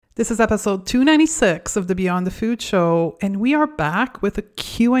This is episode 296 of the Beyond the Food Show, and we are back with a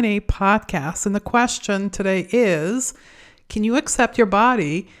Q&A podcast. And the question today is, can you accept your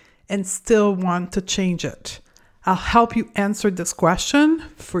body and still want to change it? I'll help you answer this question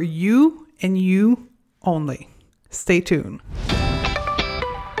for you and you only. Stay tuned.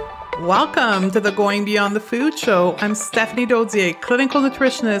 Welcome to the Going Beyond the Food Show. I'm Stephanie Dodier, clinical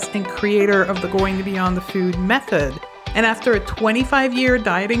nutritionist and creator of the Going Beyond the Food method. And after a 25-year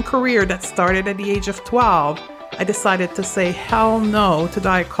dieting career that started at the age of 12, I decided to say hell no to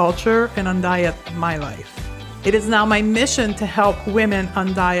diet culture and undiet my life. It is now my mission to help women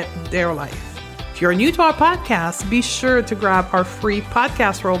undiet their life. If you're new to our podcast, be sure to grab our free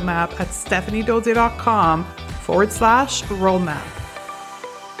podcast roadmap at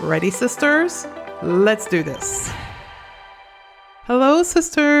stephaniedodier.com/roadmap. Ready, sisters? Let's do this. Hello,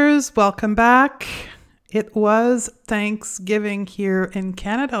 sisters. Welcome back. It was Thanksgiving here in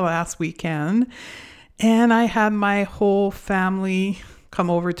Canada last weekend, and I had my whole family come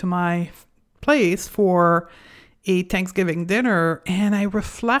over to my place for a Thanksgiving dinner, and I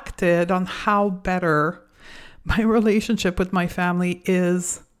reflected on how better my relationship with my family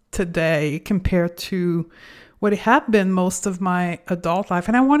is today compared to what it had been most of my adult life.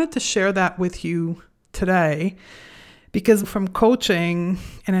 And I wanted to share that with you today because from coaching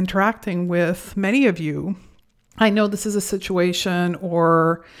and interacting with many of you, I know this is a situation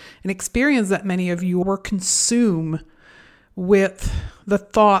or an experience that many of you were consumed with the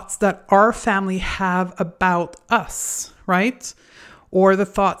thoughts that our family have about us, right? Or the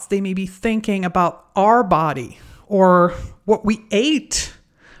thoughts they may be thinking about our body or what we ate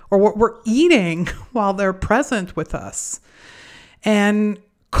or what we're eating while they're present with us. And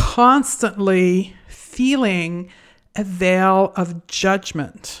constantly feeling a veil of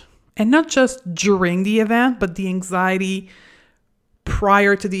judgment. And not just during the event, but the anxiety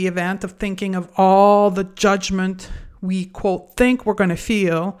prior to the event of thinking of all the judgment we, quote, think we're going to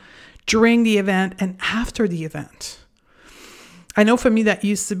feel during the event and after the event. I know for me that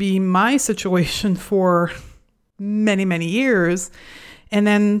used to be my situation for many, many years. And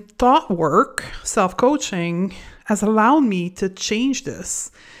then thought work, self-coaching, has allowed me to change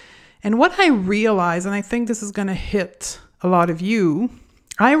this. And what I realized, and I think this is going to hit a lot of you,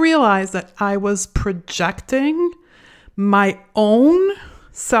 I realized that I was projecting my own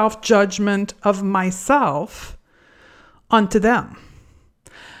self-judgment of myself onto them.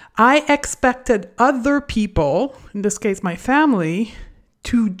 I expected other people, in this case my family,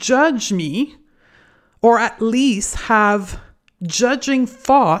 to judge me or at least have judging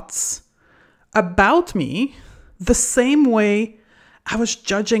thoughts about me the same way I was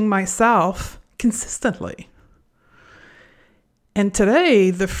judging myself consistently. And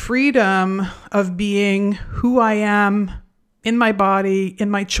today, the freedom of being who I am in my body, in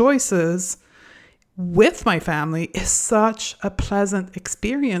my choices with my family is such a pleasant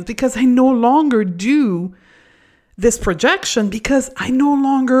experience because I no longer do this projection because I no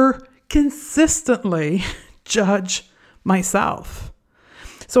longer consistently judge myself.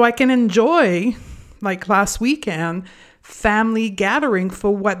 So I can enjoy, like last weekend, family gathering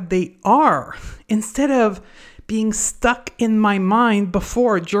for what they are instead of being stuck in my mind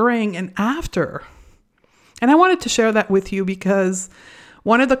before, during, and after. And I wanted to share that with you because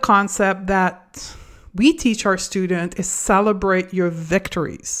one of the concepts that we teach our students is celebrate your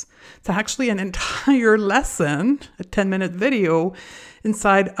victories. It's actually an entire lesson, a 10-minute video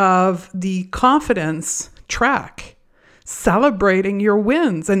inside of the confidence track. Celebrating your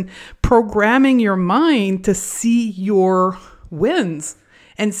wins and programming your mind to see your wins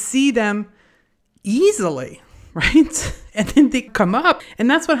and see them easily, right? And then they come up. And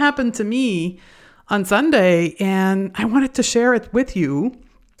that's what happened to me on Sunday. And I wanted to share it with you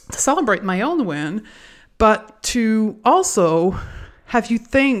to celebrate my own win, but to also have you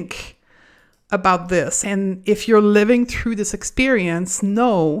think about this. And if you're living through this experience,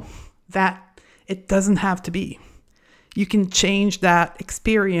 know that it doesn't have to be. You can change that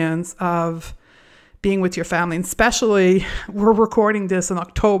experience of being with your family. And especially, we're recording this in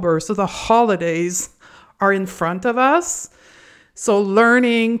October, so the holidays are in front of us. So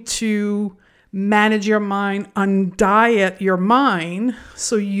learning to manage your mind, undiet your mind,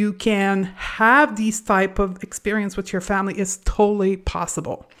 so you can have these type of experience with your family is totally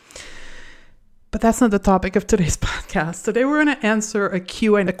possible. But that's not the topic of today's podcast. Today, we're going to answer a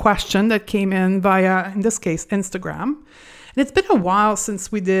Q&A question that came in via, in this case, Instagram. And it's been a while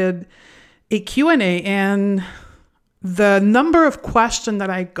since we did a Q&A, and the number of questions that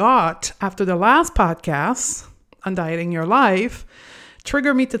I got after the last podcast on dieting your life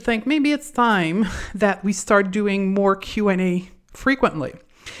triggered me to think maybe it's time that we start doing more Q&A frequently.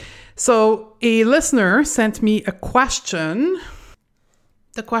 So a listener sent me a question.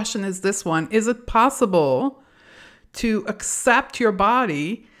 The question is this one: is it possible to accept your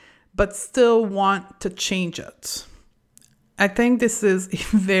body but still want to change it? I think this is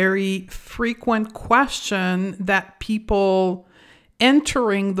a very frequent question that people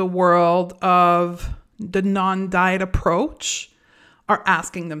entering the world of the non-diet approach are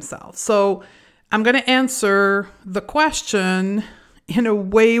asking themselves. So I'm going to answer the question in a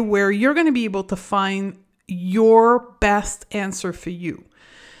way where you're going to be able to find your best answer for you.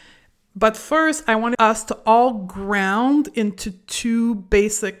 But first, I want us to all ground into two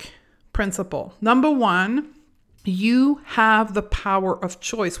basic principles. Number one, you have the power of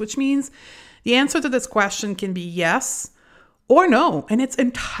choice, which means the answer to this question can be yes or no. And it's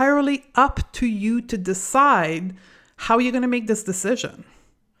entirely up to you to decide how you're going to make this decision.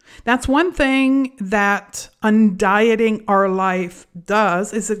 That's one thing that undieting our life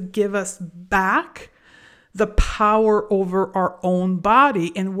does, is it give us back the power over our own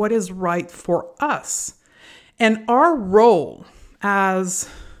body and what is right for us. And our role as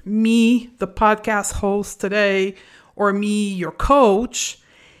me, the podcast host today, or me, your coach,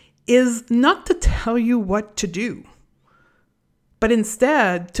 is not to tell you what to do, but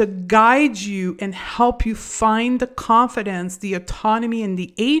instead to guide you and help you find the confidence, the autonomy, and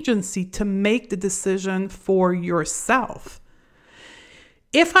the agency to make the decision for yourself.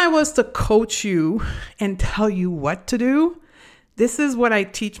 If I was to coach you and tell you what to do, this is what I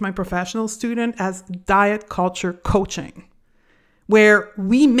teach my professional student as diet culture coaching, where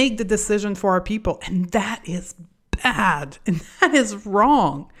we make the decision for our people. And that is bad and that is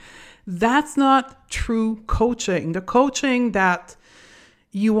wrong. That's not true coaching. The coaching that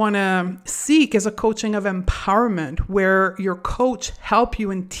you want to seek is a coaching of empowerment, where your coach help you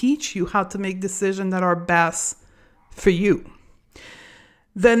and teach you how to make decisions that are best for you.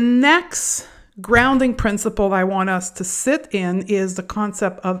 The next grounding principle I want us to sit in is the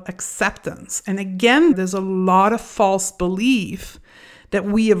concept of acceptance. And again, there's a lot of false belief that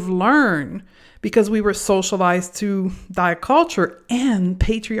we have learned because we were socialized to diet culture and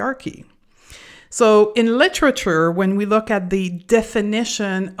patriarchy. So in literature, when we look at the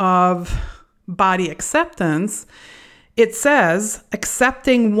definition of body acceptance, it says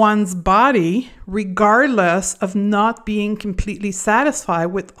accepting one's body regardless of not being completely satisfied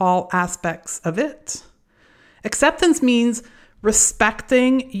with all aspects of it. Acceptance means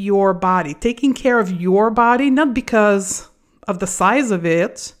respecting your body, taking care of your body, not because of the size of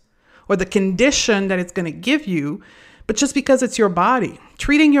it or the condition that it's going to give you, but just because it's your body.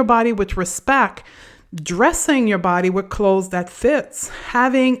 Treating your body with respect, dressing your body with clothes that fits,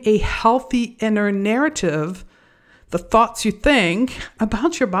 having a healthy inner narrative, the thoughts you think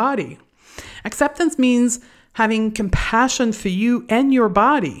about your body. Acceptance means having compassion for you and your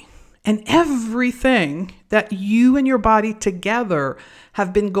body and everything that you and your body together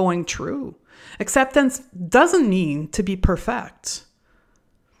have been going through. Acceptance doesn't mean to be perfect.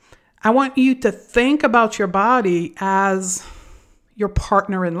 I want you to think about your body as your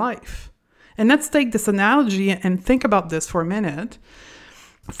partner in life. And let's take this analogy and think about this for a minute.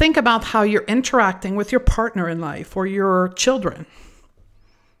 Think about how you're interacting with your partner in life or your children.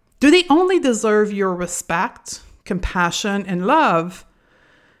 Do they only deserve your respect, compassion, and love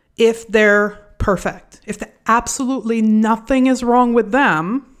if they're perfect? If absolutely nothing is wrong with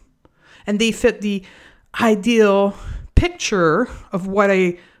them and they fit the ideal picture of what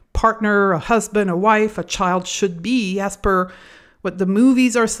a partner, a husband, a wife, a child should be as per what the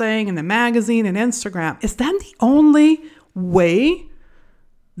movies are saying in the magazine and Instagram, is that the only way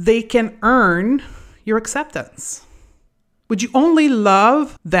they can earn your acceptance? Would you only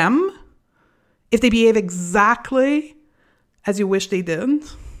love them if they behave exactly as you wish they did?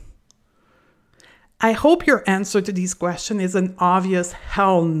 I hope your answer to these questions is an obvious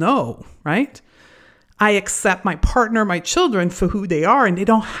hell no, right? I accept my partner, my children for who they are, and they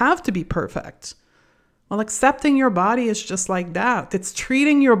don't have to be perfect. Well, accepting your body is just like that. It's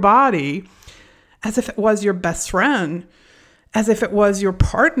treating your body as if it was your best friend, as if it was your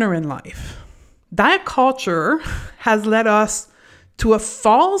partner in life. Diet culture has led us to a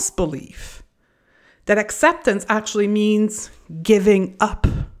false belief that acceptance actually means giving up,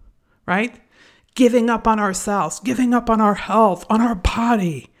 right? Giving up on ourselves, giving up on our health, on our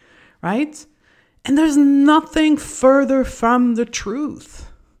body, right? And there's nothing further from the truth.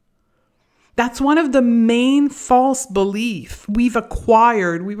 That's one of the main false beliefs we've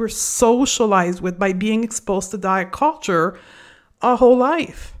acquired, we were socialized with by being exposed to diet culture our whole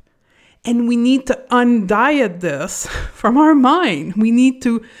life. And we need to undiet this from our mind. We need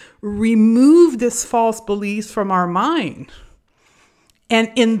to remove this false beliefs from our mind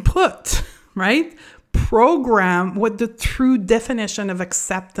and input, right? Program what the true definition of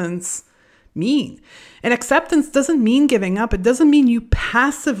acceptance mean. And acceptance doesn't mean giving up. It doesn't mean you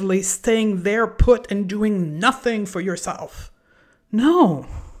passively staying there put and doing nothing for yourself. No.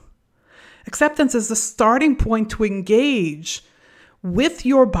 Acceptance is the starting point to engage with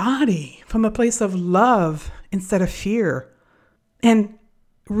your body from a place of love instead of fear, and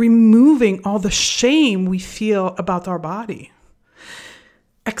removing all the shame we feel about our body.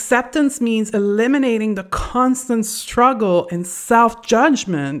 Acceptance means eliminating the constant struggle and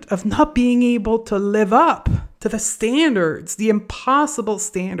self-judgment of not being able to live up to the standards, the impossible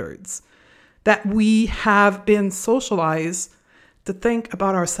standards that we have been socialized to think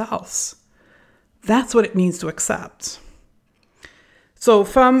about ourselves. That's what it means to accept. So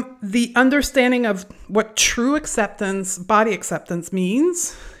from the understanding of what true acceptance, body acceptance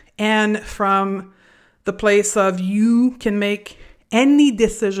means, and from the place of you can make any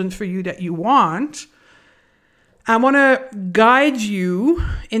decision for you that you want, I want to guide you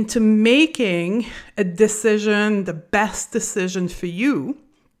into making a decision, the best decision for you.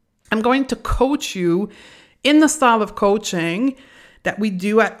 I'm going to coach you in the style of coaching that we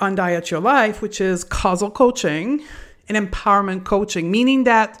do at Undiet Your Life, which is causal coaching and empowerment coaching, meaning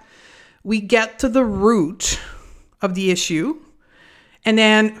that we get to the root of the issue. And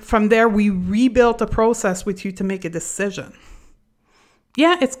then from there, we rebuild a process with you to make a decision.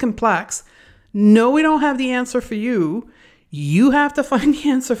 Yeah, it's complex. No, we don't have the answer for you. You have to find the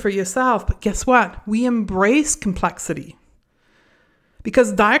answer for yourself. But guess what? We embrace complexity.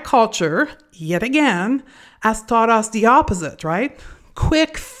 Because diet culture, yet again, has taught us the opposite, right?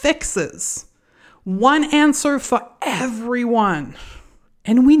 Quick fixes. One answer for everyone.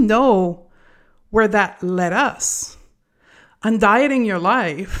 And we know where that led us. Undieting your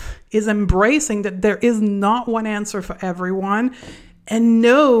life is embracing that there is not one answer for everyone. And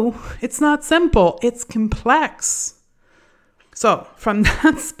no, it's not simple. It's complex. So from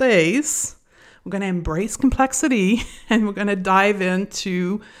that space, we're going to embrace complexity and we're going to dive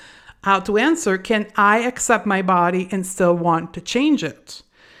into how to answer, can I accept my body and still want to change it?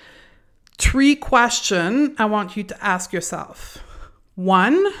 3 questions I want you to ask yourself.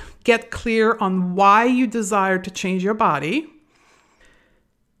 1, get clear on why you desire to change your body.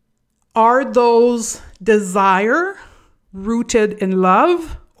 Are those desire rooted in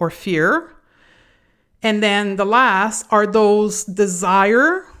love or fear? And then the last, are those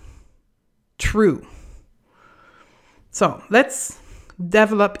desire true? So let's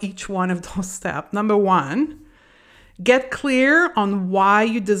develop each one of those steps. Number 1, get clear on why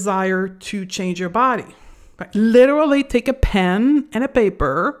you desire to change your body. Right? Literally take a pen and a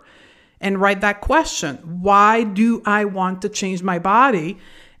paper and write that question. Why do I want to change my body?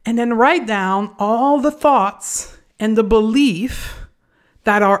 And then write down all the thoughts and the belief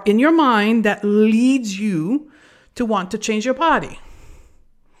that are in your mind that leads you to want to change your body.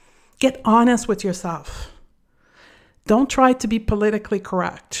 Get honest with yourself. Don't try to be politically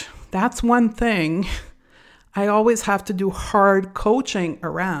correct. That's one thing I always have to do hard coaching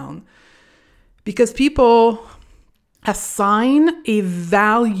around, because people assign a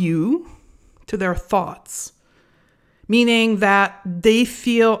value to their thoughts, meaning that they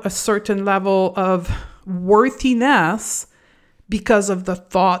feel a certain level of worthiness because of the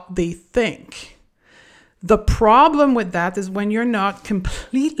thought they think. The problem with that is when you're not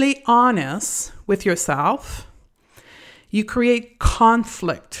completely honest with yourself, you create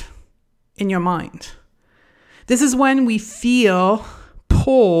conflict in your mind. This is when we feel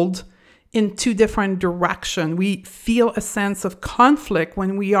pulled in 2 different directions. We feel a sense of conflict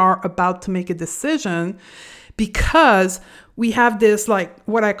when we are about to make a decision, because we have this, like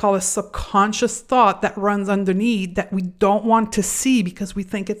what I call a subconscious thought that runs underneath that we don't want to see because we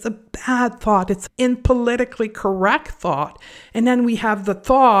think it's a bad thought. It's impolitically correct thought. And then we have the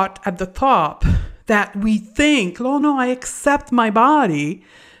thought at the top that we think, oh no, I accept my body.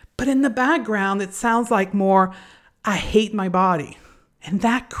 But in the background, it sounds like more, I hate my body. And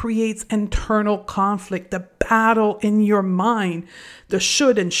that creates internal conflict, the battle in your mind, the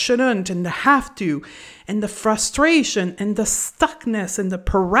should and shouldn't and the have to, and the frustration and the stuckness and the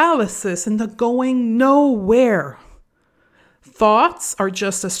paralysis and the going nowhere. Thoughts are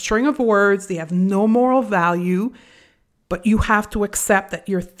just a string of words. They have no moral value, but you have to accept that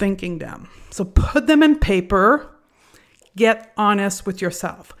you're thinking them. So put them in paper, get honest with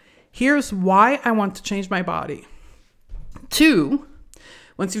yourself. Here's why I want to change my body. 2,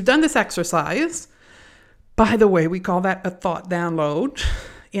 once you've done this exercise, by the way, we call that a thought download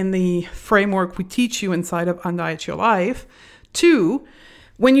in the framework we teach you inside of Undiet Your Life. 2,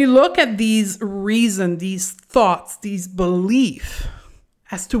 when you look at these reasons, these thoughts, these beliefs,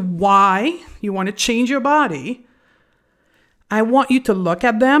 as to why you want to change your body, I want you to look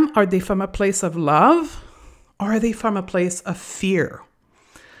at them. Are they from a place of love or are they from a place of fear?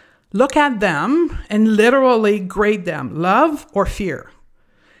 Look at them and literally grade them, love or fear.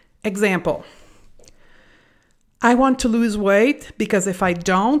 Example, I want to lose weight because if I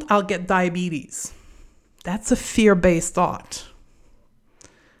don't, I'll get diabetes. That's a fear-based thought.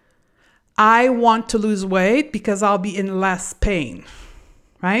 I want to lose weight because I'll be in less pain,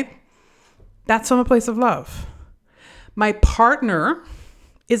 right? That's from a place of love. My partner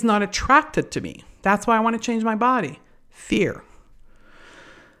is not attracted to me. That's why I want to change my body. Fear.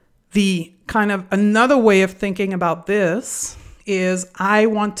 The kind of another way of thinking about this is I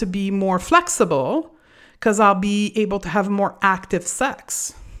want to be more flexible because I'll be able to have more active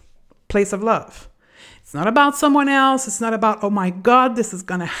sex. Place of love. It's not about someone else. It's not about, oh my God, this is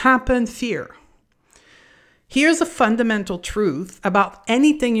going to happen. Fear. Here's a fundamental truth about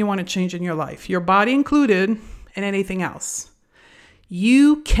anything you want to change in your life, your body included, and anything else.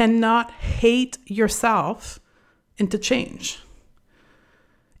 You cannot hate yourself into change.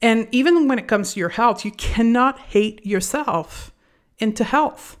 And even when it comes to your health, you cannot hate yourself into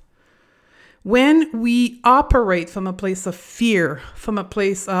health. When we operate from a place of fear, from a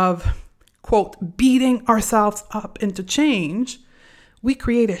place of, quote, beating ourselves up into change, we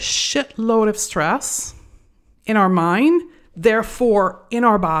create a shitload of stress in our mind, therefore in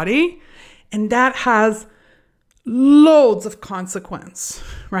our body, and that has loads of consequence,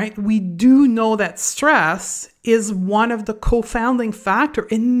 right? We do know that stress is one of the co-founding factor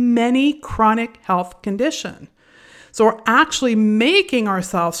in many chronic health conditions. So we're actually making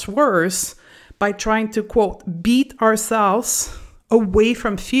ourselves worse by trying to, quote, beat ourselves away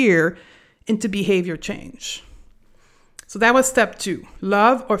from fear into behavior change. So that was step 2,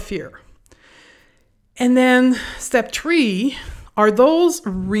 love or fear. And then step 3 are those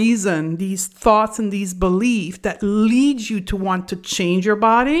reasons, these thoughts and these beliefs that lead you to want to change your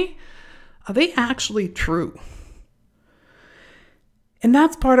body, are they actually true? And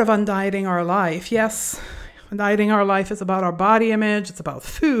that's part of undieting our life. Yes, undieting our life is about our body image, it's about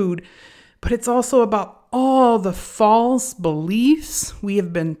food, but it's also about all the false beliefs we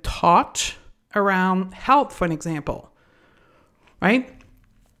have been taught around health, for an example, right?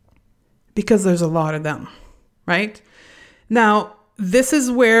 Because there's a lot of them, right? Now, this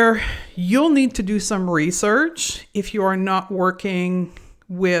is where you'll need to do some research if you are not working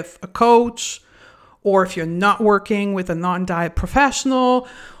with a coach, or if you're not working with a non-diet professional,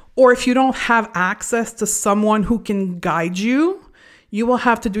 or if you don't have access to someone who can guide you, you will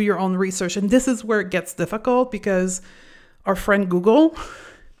have to do your own research. And this is where it gets difficult because our friend Google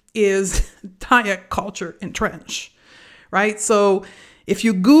is diet culture entrenched, right? So if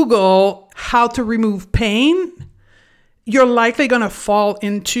you Google how to remove pain, you're likely going to fall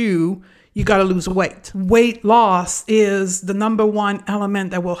into, you got to lose weight. Weight loss is the number one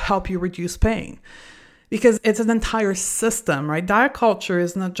element that will help you reduce pain because it's an entire system, right? Diet culture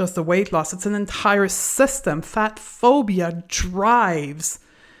is not just a weight loss. It's an entire system. Fat phobia drives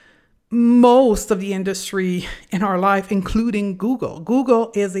most of the industry in our life, including Google.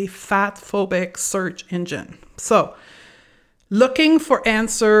 Google is a fat phobic search engine. So looking for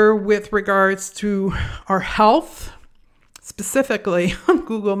answer with regards to our health, specifically on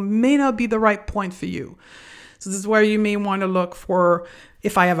Google, may not be the right point for you. So this is where you may want to look for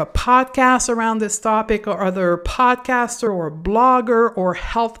if I have a podcast around this topic or other podcaster or blogger or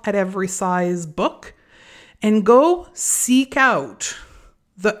Health at Every Size book, and go seek out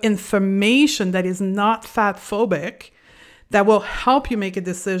the information that is not fat phobic that will help you make a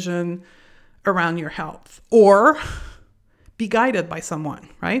decision around your health, or be guided by someone,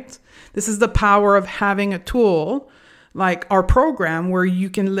 right? This is the power of having a tool like our program where you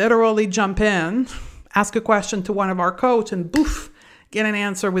can literally jump in, ask a question to one of our coach and boof, get an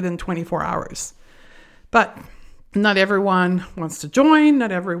answer within 24 hours. But not everyone wants to join.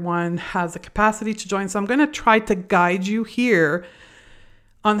 Not everyone has the capacity to join. So I'm going to try to guide you here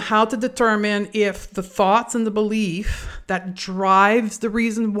on how to determine if the thoughts and the belief that drives the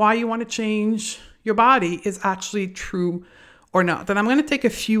reason why you want to change your body is actually true or not. And I'm going to take a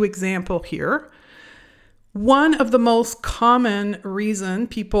few examples here. One of the most common reason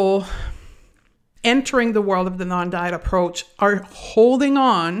people entering the world of the non-diet approach are holding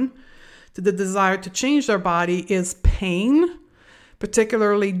on to the desire to change their body is pain,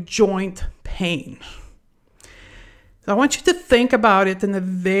 particularly joint pain. So I want you to think about it in a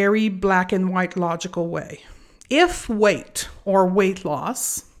very black and white logical way. If weight or weight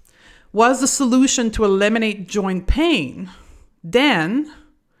loss was the solution to eliminate joint pain, then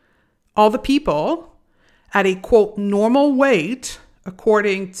all the people at a, quote, normal weight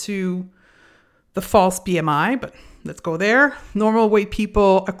according to the false BMI, but let's go there. Normal weight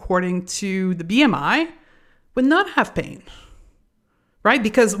people, according to the BMI, would not have pain, right?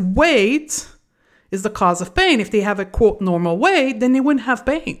 Because weight is the cause of pain. If they have a quote normal weight, then they wouldn't have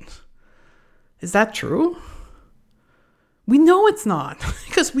pain. Is that true? We know it's not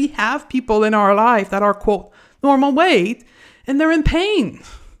because we have people in our life that are quote normal weight and they're in pain.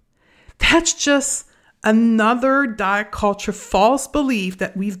 That's just another diet culture false belief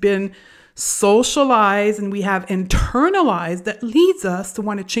that we've been socialized and we have internalized that leads us to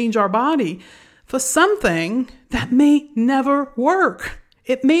want to change our body for something that may never work.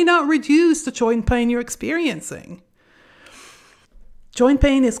 It may not reduce the joint pain you're experiencing. Joint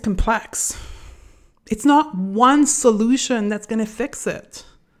pain is complex. It's not one solution that's going to fix it.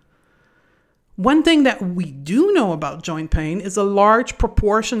 One thing that we do know about joint pain is a large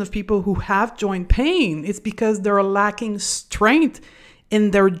proportion of people who have joint pain is because they're lacking strength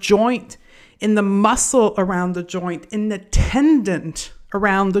in their joint, in the muscle around the joint, in the tendon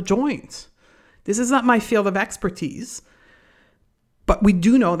around the joint. This is not my field of expertise, but we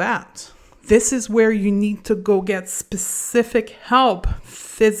do know that. This is where you need to go get specific help,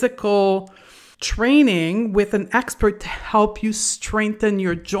 physical training with an expert to help you strengthen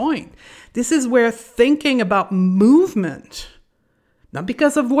your joint. This is where thinking about movement, not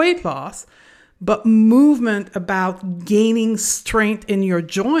because of weight loss, but movement about gaining strength in your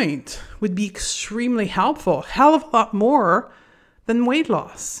joint would be extremely helpful, hell of a lot more than weight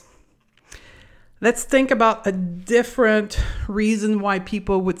loss. Let's think about a different reason why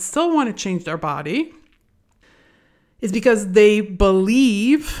people would still want to change their body. Is because they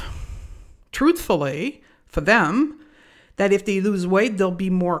believe, truthfully, for them, that if they lose weight, they'll be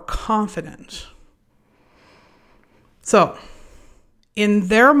more confident. So, in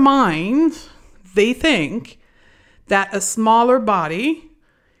their mind, they think that a smaller body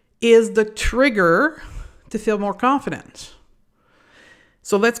is the trigger to feel more confident.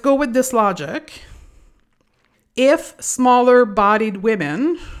 So let's go with this logic. If smaller bodied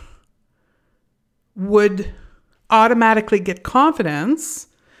women would automatically get confidence,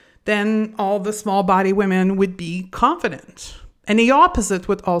 then all the small body women would be confident. And the opposite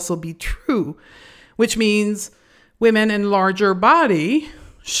would also be true, which means women in larger body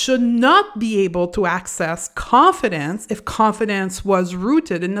should not be able to access confidence if confidence was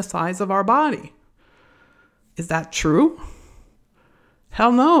rooted in the size of our body. Is that true?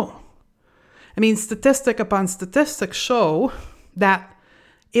 Hell no. I mean, statistic upon statistic show that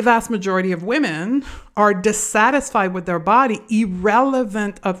a vast majority of women are dissatisfied with their body,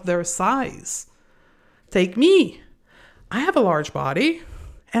 irrelevant of their size. Take me. I have a large body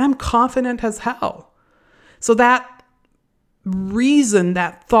and I'm confident as hell. So that reason,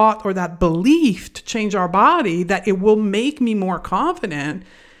 that thought, or that belief to change our body, that it will make me more confident,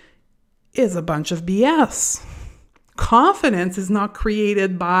 is a bunch of BS. Confidence is not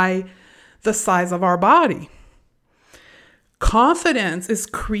created by the size of our body. Confidence is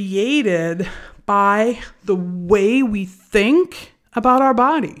created by the way we think about our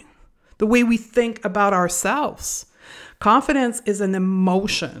body, the way we think about ourselves. Confidence is an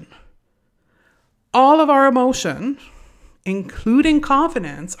emotion. All of our emotion, including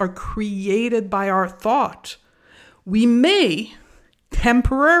confidence, are created by our thought. We may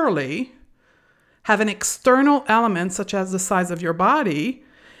temporarily have an external element, such as the size of your body,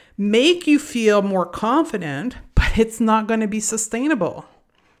 make you feel more confident, but it's not going to be sustainable.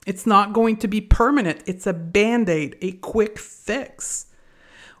 It's not going to be permanent. It's a Band-Aid, a quick fix.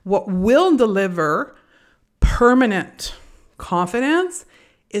 What will deliver permanent confidence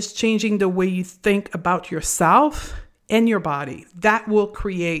is changing the way you think about yourself and your body. That will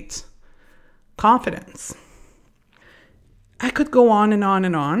create confidence. I could go on and on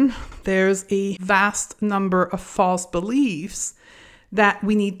and on. There's a vast number of false beliefs that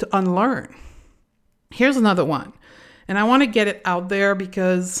we need to unlearn. Here's another one. And I want to get it out there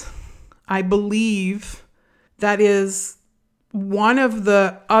because I believe that is one of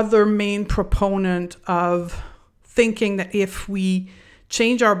the other main proponent of thinking that if we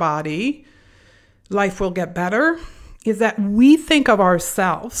change our body, life will get better, is that we think of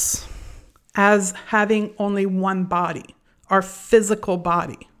ourselves as having only one body, our physical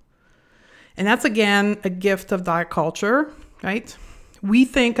body. And that's, again, a gift of diet culture, right? We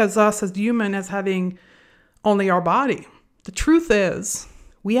think as us as human as having only our body. The truth is,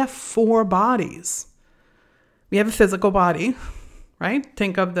 we have 4 bodies. We have a physical body, right?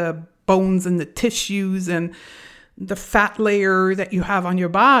 Think of the bones and the tissues and the fat layer that you have on your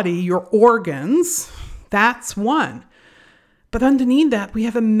body, your organs. That's one. But underneath that, we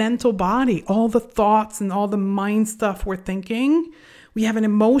have a mental body, all the thoughts and all the mind stuff we're thinking. We have an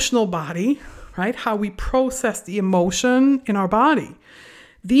emotional body, right? How we process the emotion in our body.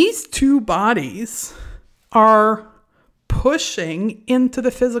 These two bodies are pushing into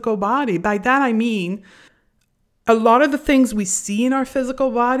the physical body. By that, I mean, a lot of the things we see in our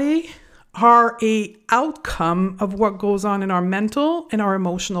physical body are an outcome of what goes on in our mental and our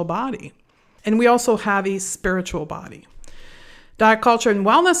emotional body. And we also have a spiritual body. Diet culture and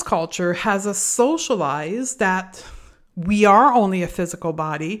wellness culture has us socialized that we are only a physical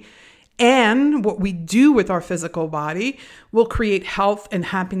body, and what we do with our physical body will create health and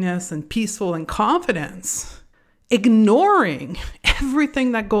happiness and peaceful and confidence, ignoring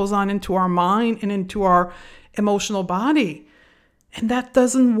everything that goes on into our mind and into our emotional body. And that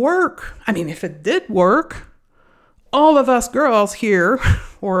doesn't work. I mean, if it did work, all of us girls here,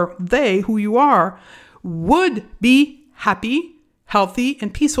 or they, who you are, would be happy, healthy,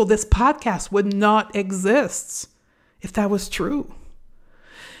 and peaceful. This podcast would not exist if that was true.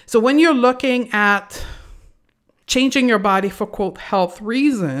 So when you're looking at changing your body for, quote, health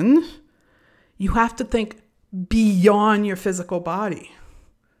reason, you have to think beyond your physical body.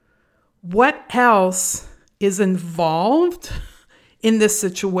 What else is involved in this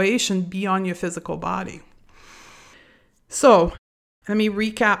situation beyond your physical body? So let me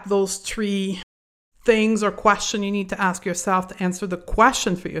recap those 3 things or question you need to ask yourself to answer the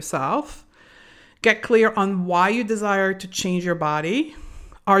question for yourself. Get clear on why you desire to change your body.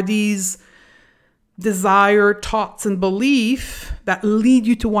 Are these desired thoughts and beliefs that lead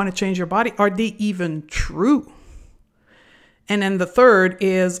you to want to change your body, are they even true? And then the third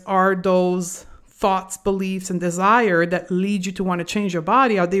is, are those thoughts, beliefs, and desire that lead you to want to change your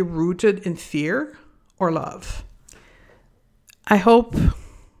body, are they rooted in fear or love? I hope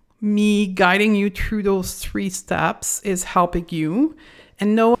me guiding you through those 3 steps is helping you.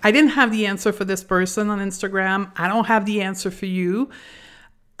 And no, I didn't have the answer for this person on Instagram. I don't have the answer for you.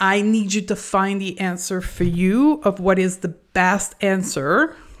 I need you to find the answer for you of what is the best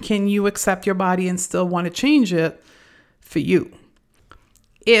answer. Can you accept your body and still want to change it for you?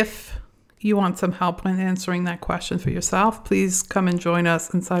 If you want some help when answering that question for yourself, please come and join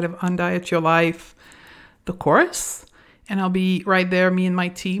us inside of Undiet Your Life, the course. And I'll be right there, me and my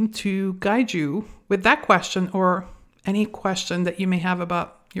team, to guide you with that question or any question that you may have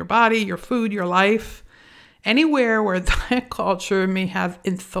about your body, your food, your life, anywhere where diet culture may have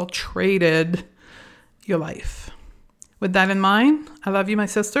infiltrated your life. With that in mind, I love you, my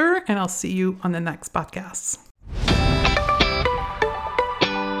sister, and I'll see you on the next podcast.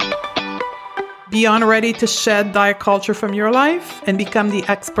 Beyond ready to shed diet culture from your life and become the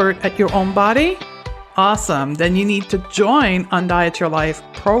expert at your own body? Awesome. Then you need to join Undiet Your Life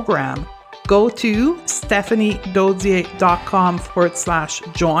program. Go to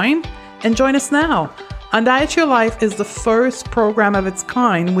stephaniedodier.com/join and join us now. Undiet Your Life is the first program of its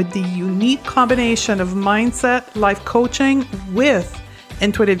kind with the unique combination of mindset, life coaching with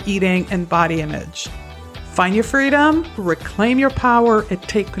intuitive eating and body image. Find your freedom, reclaim your power, and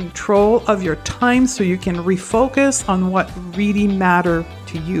take control of your time so you can refocus on what really matters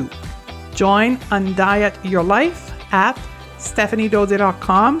to you. Join Undiet Your Life at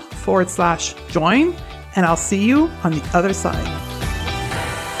stephaniedodier.com/join, and I'll see you on the other side.